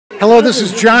Hello, this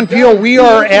is John Peel. We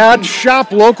are at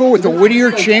Shop Local with the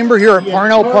Whittier Chamber here at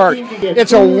Parnell Park.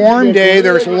 It's a warm day.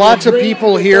 There's lots of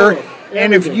people here.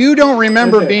 And if you don't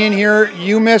remember being here,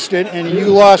 you missed it and you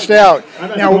lost out.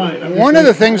 Now, one of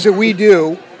the things that we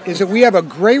do is that we have a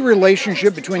great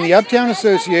relationship between the Uptown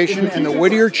Association and the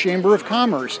Whittier Chamber of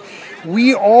Commerce.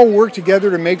 We all work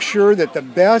together to make sure that the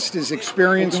best is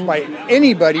experienced by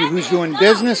anybody who's doing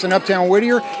business in Uptown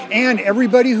Whittier and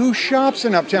everybody who shops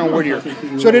in Uptown Whittier.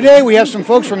 So today we have some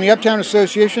folks from the Uptown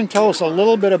Association. Tell us a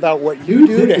little bit about what you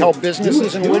do to help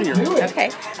businesses in Whittier.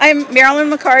 Okay, I'm Marilyn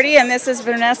McCarty and this is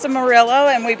Vanessa Murillo,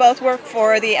 and we both work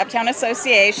for the Uptown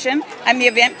Association. I'm the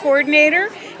event coordinator,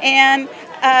 and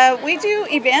we do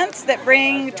events that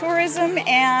bring tourism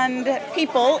and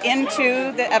people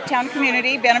into the Uptown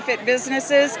community, benefit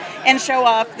businesses, and show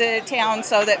off the town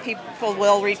so that people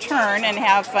will return and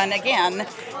have fun again,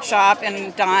 shop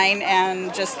and dine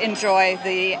and just enjoy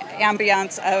the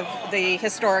ambiance of the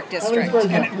historic district.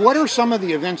 And what are some of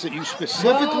the events that you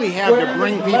specifically have to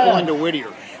bring people into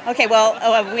Whittier? Okay, well,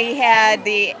 we had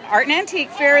the Art and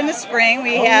Antique Fair in the spring.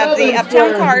 We have the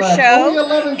Uptown Car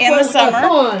Show in the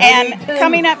summer. And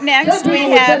coming up next,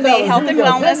 we have the Health and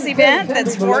Wellness event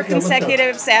that's 4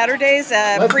 consecutive Saturdays,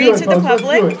 free to the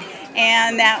public.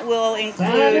 And that will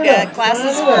include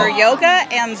classes for yoga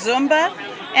and Zumba.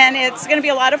 And it's going to be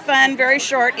a lot of fun, very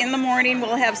short. In the morning,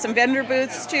 we'll have some vendor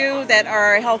booths, too, that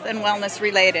are health and wellness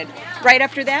related. Right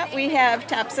after that, we have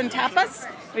Taps and Tapas,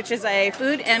 which is a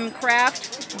food and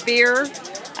craft beer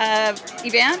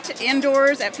event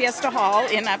indoors at Fiesta Hall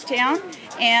in Uptown.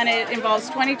 And it involves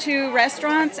 22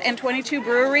 restaurants and 22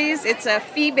 breweries. It's a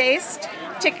fee-based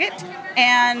ticket.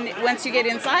 And once you get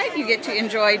inside, you get to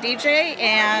enjoy DJ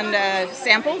and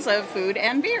samples of food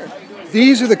and beer.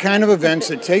 These are the kind of events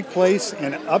that take place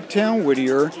in Uptown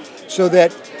Whittier, so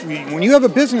that when you have a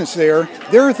business there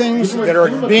are things that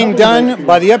are being done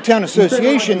by the Uptown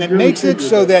Association that makes it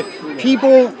so that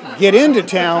people get into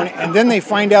town and then they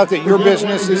find out that your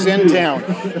business is in town.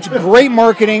 It's great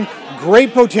marketing,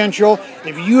 great potential.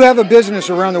 If you have a business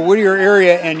around the Whittier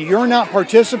area and you're not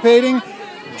participating,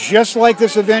 just like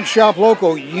this event, Shop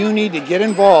Local, you need to get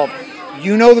involved.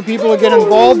 You know the people to get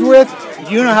involved with.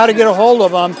 You know how to get a hold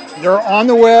of them. They're on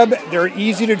the web. They're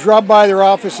easy to drop by their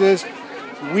offices.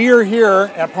 We are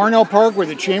here at Parnell Park with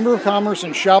the Chamber of Commerce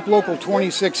and Shop Local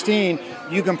 2016.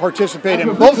 You can participate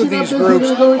in both of these groups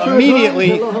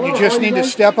immediately. You just need to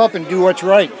step up and do what's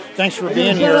right. Thanks for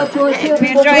being here. We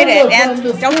enjoyed it.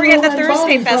 And don't forget the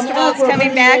Thursday Festival. It's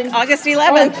coming back August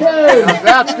 11th.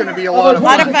 That's going to be a lot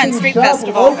of fun. Street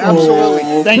festival.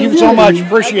 Absolutely. Thank you so much.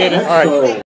 Appreciate it. All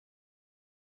right.